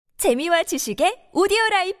재미와 지식의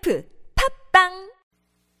오디오라이프 팝빵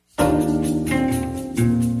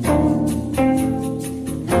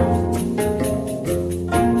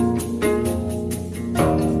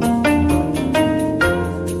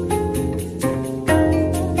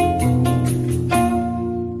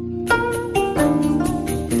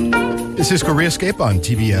This is Koreascape on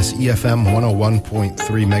TBS EFM 101.3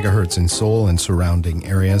 megahertz in Seoul and surrounding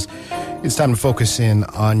areas. It's time to focus in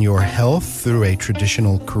on your health through a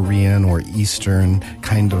traditional Korean or Eastern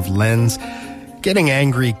kind of lens. Getting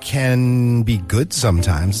angry can be good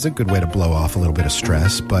sometimes. It's a good way to blow off a little bit of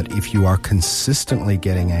stress. But if you are consistently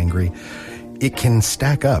getting angry, it can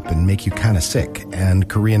stack up and make you kind of sick. And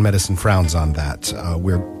Korean medicine frowns on that.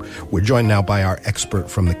 We're joined now by our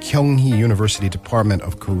expert from the KyungHee University Department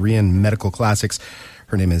of Korean Medical Classics.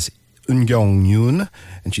 Her name is Eunkyung Yoon,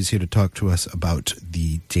 and she's here to talk to us about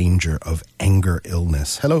the danger of anger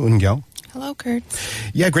illness. Hello, Eunkyung. Hello, Kurt.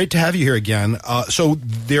 Yeah, great to have you here again. So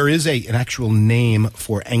there is an actual name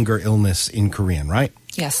for anger illness in Korean, right?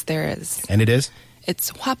 Yes, there is. And it is?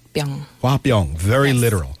 It's hwabyong. Hwabyong, very Yes.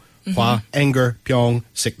 literal. Hwa, anger, byong,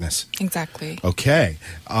 sickness. Exactly. Okay.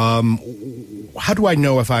 How do I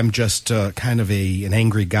know if I'm just kind of an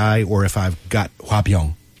angry guy or if I've got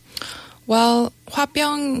hwabyong? Well,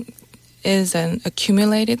 hwabyong is an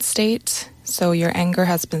accumulated state, so your anger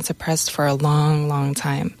has been suppressed for a long, long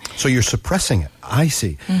time. So you're suppressing it. I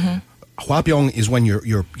see. Hwabyong is when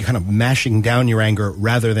you're kind of mashing down your anger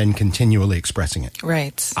rather than continually expressing it.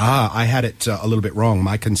 Right. I had it a little bit wrong.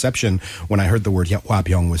 My conception when I heard the word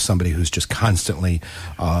hwabyong was somebody who's just constantly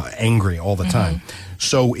angry all the time.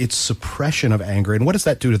 So it's suppression of anger. And what does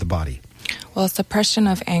that do to the body? Well, suppression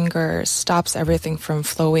of anger stops everything from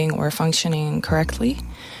flowing or functioning correctly.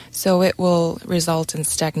 So it will result in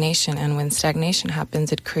stagnation. And when stagnation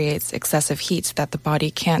happens, it creates excessive heat that the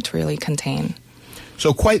body can't really contain.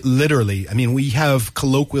 So quite literally, I mean, we have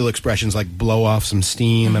colloquial expressions like blow off some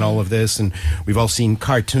steam and all of this, and we've all seen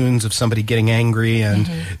cartoons of somebody getting angry and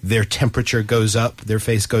their temperature goes up, their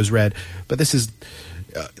face goes red. But this is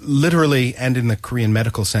literally, and in the Korean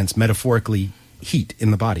medical sense, metaphorically, heat in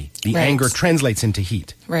the body. The Right. anger translates into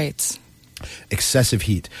heat, Right. excessive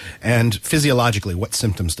heat. And physiologically, what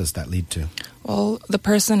symptoms does that lead to? Well, the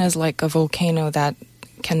person is like a volcano that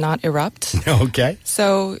cannot erupt. Okay.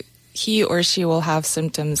 So he or she will have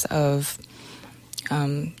symptoms of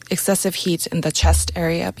excessive heat in the chest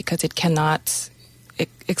area because it cannot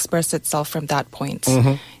express itself from that point.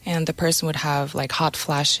 And the person would have like hot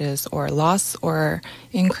flashes or loss or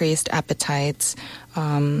increased appetite.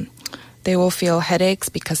 They will feel headaches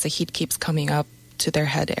because the heat keeps coming up to their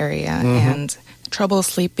head area and trouble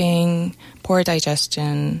sleeping, poor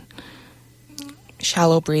digestion,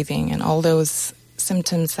 shallow breathing, and all those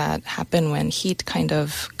symptoms that happen when heat kind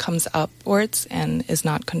of comes upwards and is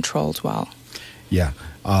not controlled well. Yeah.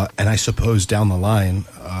 And I suppose down the line,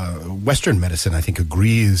 Western medicine, I think,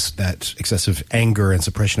 agrees that excessive anger and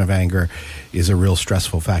suppression of anger is a real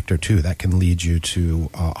stressful factor, too. That can lead you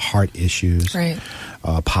to heart issues, Right.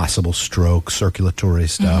 Possible stroke, circulatory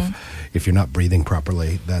stuff. If you're not breathing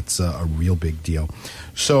properly, that's a real big deal.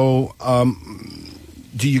 So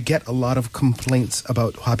do you get a lot of complaints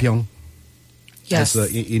about hwabyong? Yes.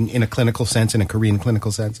 In a clinical sense, in a Korean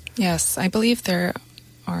clinical sense? Yes, I believe there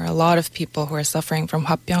are a lot of people who are suffering from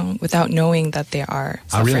hwabyong without knowing that they are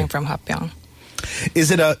suffering from hwabyong.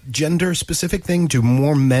 Is it a gender-specific thing? Do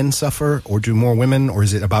more men suffer or do more women, or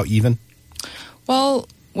is it about even? Well,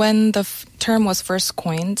 when the term was first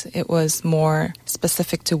coined, it was more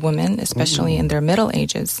specific to women, especially in their middle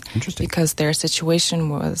ages. Interesting. Because their situation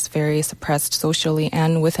was very suppressed socially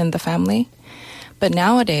and within the family. But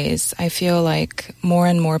nowadays, I feel like more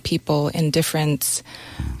and more people in different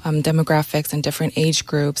demographics and different age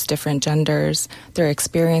groups, different genders, they're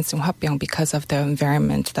experiencing hwabyong because of the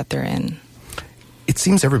environment that they're in. It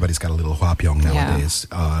seems everybody's got a little hwabyong nowadays.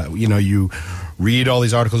 You read all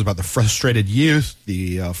these articles about the frustrated youth,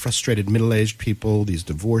 the frustrated middle-aged people, these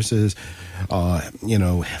divorces.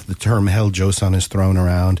 The term hell joseon is thrown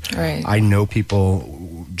around. Right. I know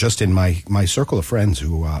people just in my circle of friends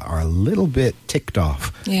who are a little bit ticked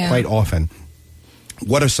off quite often.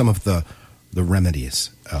 What are some of the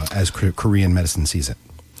remedies as Korean medicine sees it?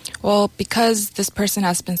 Well, because this person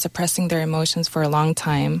has been suppressing their emotions for a long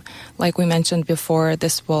time, like we mentioned before,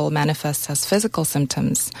 this will manifest as physical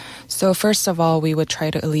symptoms. So first of all, we would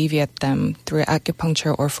try to alleviate them through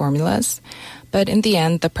acupuncture or formulas. But in the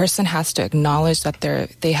end, the person has to acknowledge that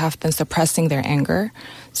they have been suppressing their anger.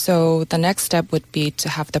 So the next step would be to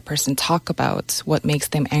have the person talk about what makes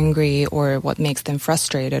them angry or what makes them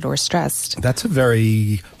frustrated or stressed. That's a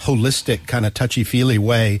very holistic, kind of touchy-feely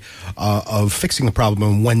way of fixing the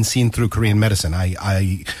problem when seen through Korean medicine.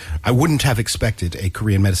 I wouldn't have expected a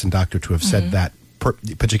Korean medicine doctor to have said that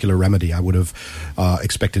particular remedy. I would have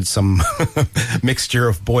expected some mixture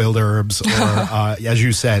of boiled herbs or, as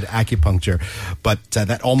you said, acupuncture. But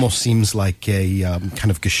that almost seems like a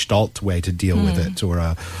kind of gestalt way to deal with it, or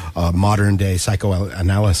a modern-day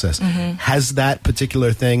psychoanalysis. Has that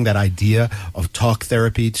particular thing, that idea of talk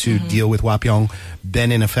therapy to deal with hwapyeong,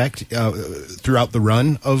 been in effect throughout the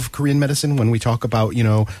run of Korean medicine when we talk about,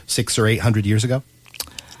 600 or 800 years ago?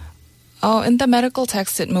 Oh, in the medical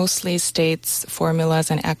text, it mostly states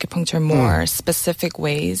formulas and acupuncture more specific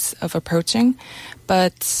ways of approaching.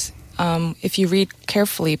 But if you read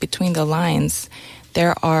carefully between the lines,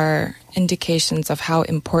 there are indications of how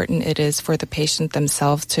important it is for the patient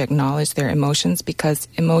themselves to acknowledge their emotions, because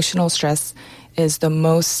emotional stress is the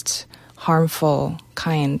most harmful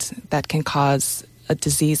kind that can cause a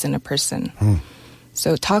disease in a person.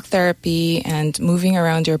 So talk therapy and moving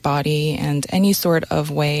around your body and any sort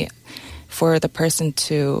of way for the person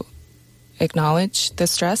to acknowledge the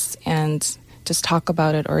stress and just talk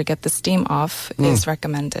about it or get the steam off is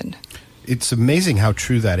recommended. It's amazing how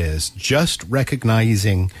true that is. Just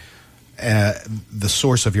recognizing the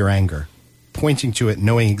source of your anger, pointing to it,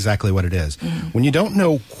 knowing exactly what it is. When you don't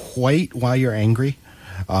know quite why you're angry,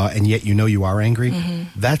 and yet you know you are angry,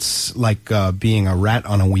 that's like being a rat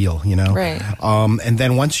on a wheel, Right. And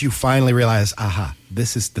then once you finally realize, aha,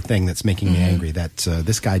 this is the thing that's making me angry, that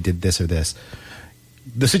this guy did this or this,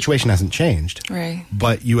 the situation hasn't changed. Right.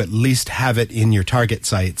 But you at least have it in your target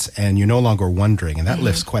sites and you're no longer wondering, and that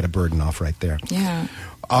lifts quite a burden off right there. Yeah.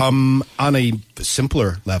 On a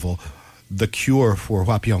simpler level, the cure for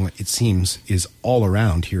hwapyeong, it seems, is all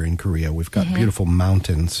around here in Korea. We've got beautiful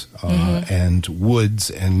mountains and woods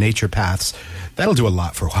and nature paths. That'll do a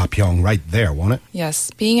lot for hwapyeong right there, won't it?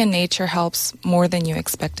 Yes. Being in nature helps more than you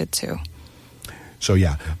expect it to. So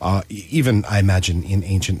yeah, even I imagine in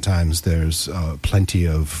ancient times there's plenty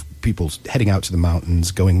of people heading out to the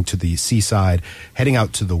mountains, going to the seaside, heading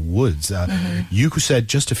out to the woods. You said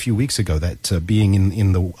just a few weeks ago that being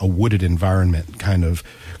in a wooded environment kind of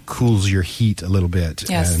cools your heat a little bit.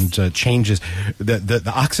 Yes. And changes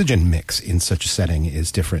the oxygen mix in such a setting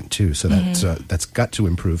is different too. So that's got to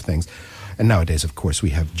improve things. And nowadays, of course,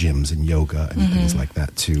 we have gyms and yoga and things like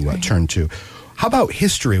that to turn to. How about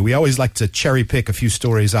history? We always like to cherry pick a few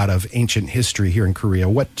stories out of ancient history here in Korea.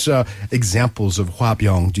 What examples of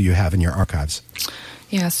hwapyeong do you have in your archives?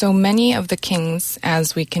 Yeah, so many of the kings,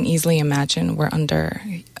 as we can easily imagine, were under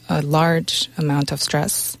a large amount of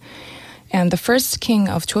stress. And the first king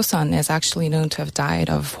of Joseon is actually known to have died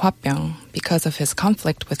of hwapyeong because of his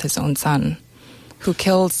conflict with his own son, who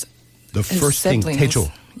killed The his first king, siblings.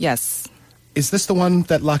 Taejo. Yes. Is this the one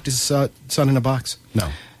that locked his son in a box? No.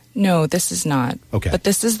 No, this is not. Okay. But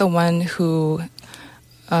this is the one who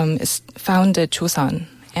founded Joseon,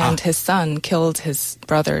 and his son killed his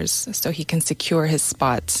brothers so he can secure his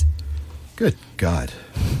spot. Good God.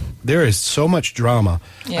 There is so much drama.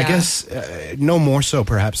 I Yeah. guess no more so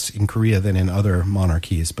perhaps in Korea than in other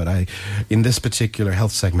monarchies, but in this particular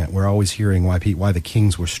health segment, we're always hearing why the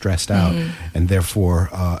kings were stressed out and therefore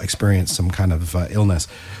experienced some kind of illness.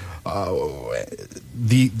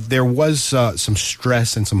 There was some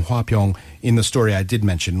stress and some hwapyeong in the story I did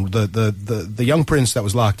mention. The young prince that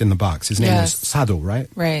was locked in the box, his name was Sado, right?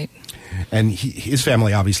 Right. And his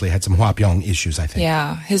family obviously had some hwapyeong issues, I think.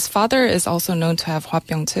 Yeah. His father is also known to have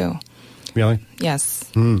hwapyeong too. Really? Yes.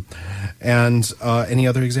 And any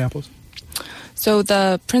other examples? So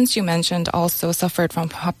the prince you mentioned also suffered from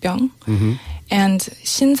hwapyeong. And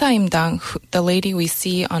Shinsa-imdang, the lady we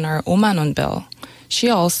see on our 5만 won bill, she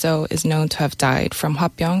also is known to have died from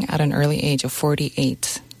hwapyeong at an early age of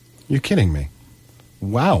 48. You're kidding me.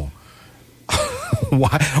 Wow.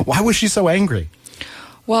 Why was she so angry?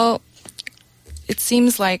 Well, it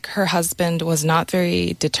seems like her husband was not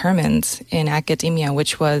very determined in academia,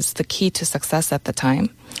 which was the key to success at the time.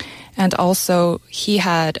 And also, he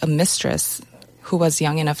had a mistress who was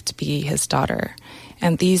young enough to be his daughter.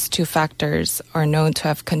 And these two factors are known to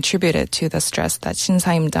have contributed to the stress that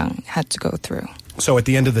Shinsa-imdang had to go through. So at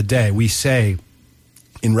the end of the day, we say,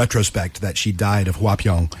 in retrospect, that she died of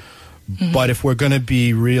hwapyeong. But if we're going to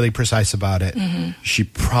be really precise about it, she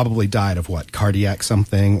probably died of what? Cardiac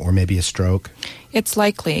something or maybe a stroke? It's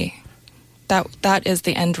likely that is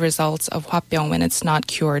the end result of hwapyeong when it's not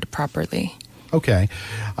cured properly. Okay.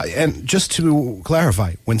 And just to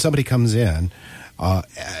clarify, when somebody comes in,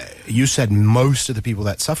 you said most of the people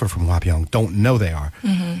that suffer from hwapyeong don't know they are.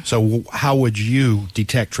 Mm-hmm. So how would you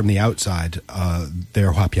detect from the outside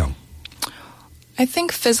their hwapyeong? I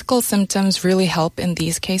think physical symptoms really help in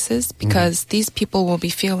these cases because these people will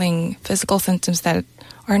be feeling physical symptoms that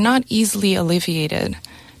are not easily alleviated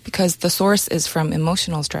because the source is from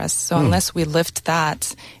emotional stress. So unless we lift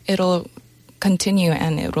that, it'll continue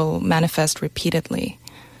and it will manifest repeatedly.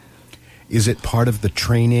 Is it part of the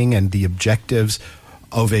training and the objectives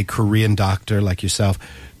of a Korean doctor like yourself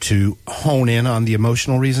to hone in on the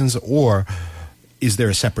emotional reasons, or is there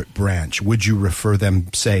a separate branch? Would you refer them,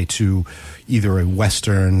 say, to either a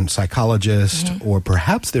Western psychologist, or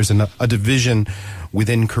perhaps there's a division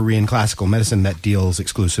within Korean classical medicine that deals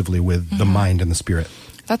exclusively with the mind and the spirit?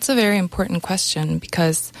 That's a very important question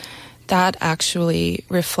because that actually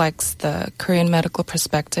reflects the Korean medical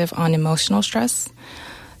perspective on emotional stress.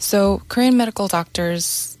 So Korean medical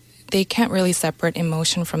doctors, they can't really separate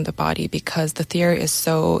emotion from the body because the theory is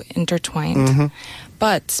so intertwined.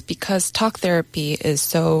 But because talk therapy is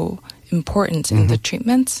so important in the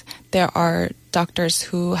treatment, there are doctors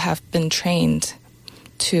who have been trained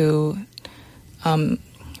to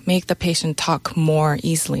make the patient talk more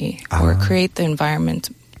easily or create the environment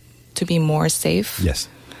to be more safe. Yes.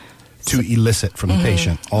 To elicit from the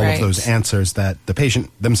patient all of those answers that the patient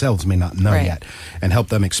themselves may not know yet, and help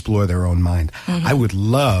them explore their own mind. I would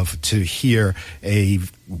love to hear a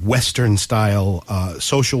Western-style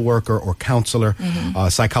social worker or counselor,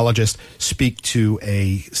 psychologist, speak to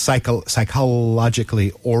a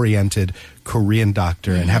psychologically oriented Korean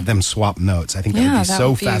doctor and have them swap notes. I think that would be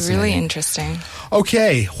so fascinating. Yeah, that would be really interesting.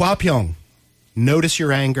 Okay, hwapyeong. Notice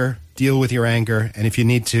your anger, deal with your anger, and if you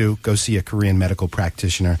need to, go see a Korean medical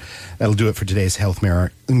practitioner. That'll do it for today's Health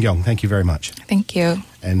Mirror. Eunkyung, thank you very much. Thank you.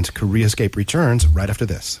 And Koreascape returns right after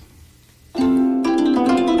this.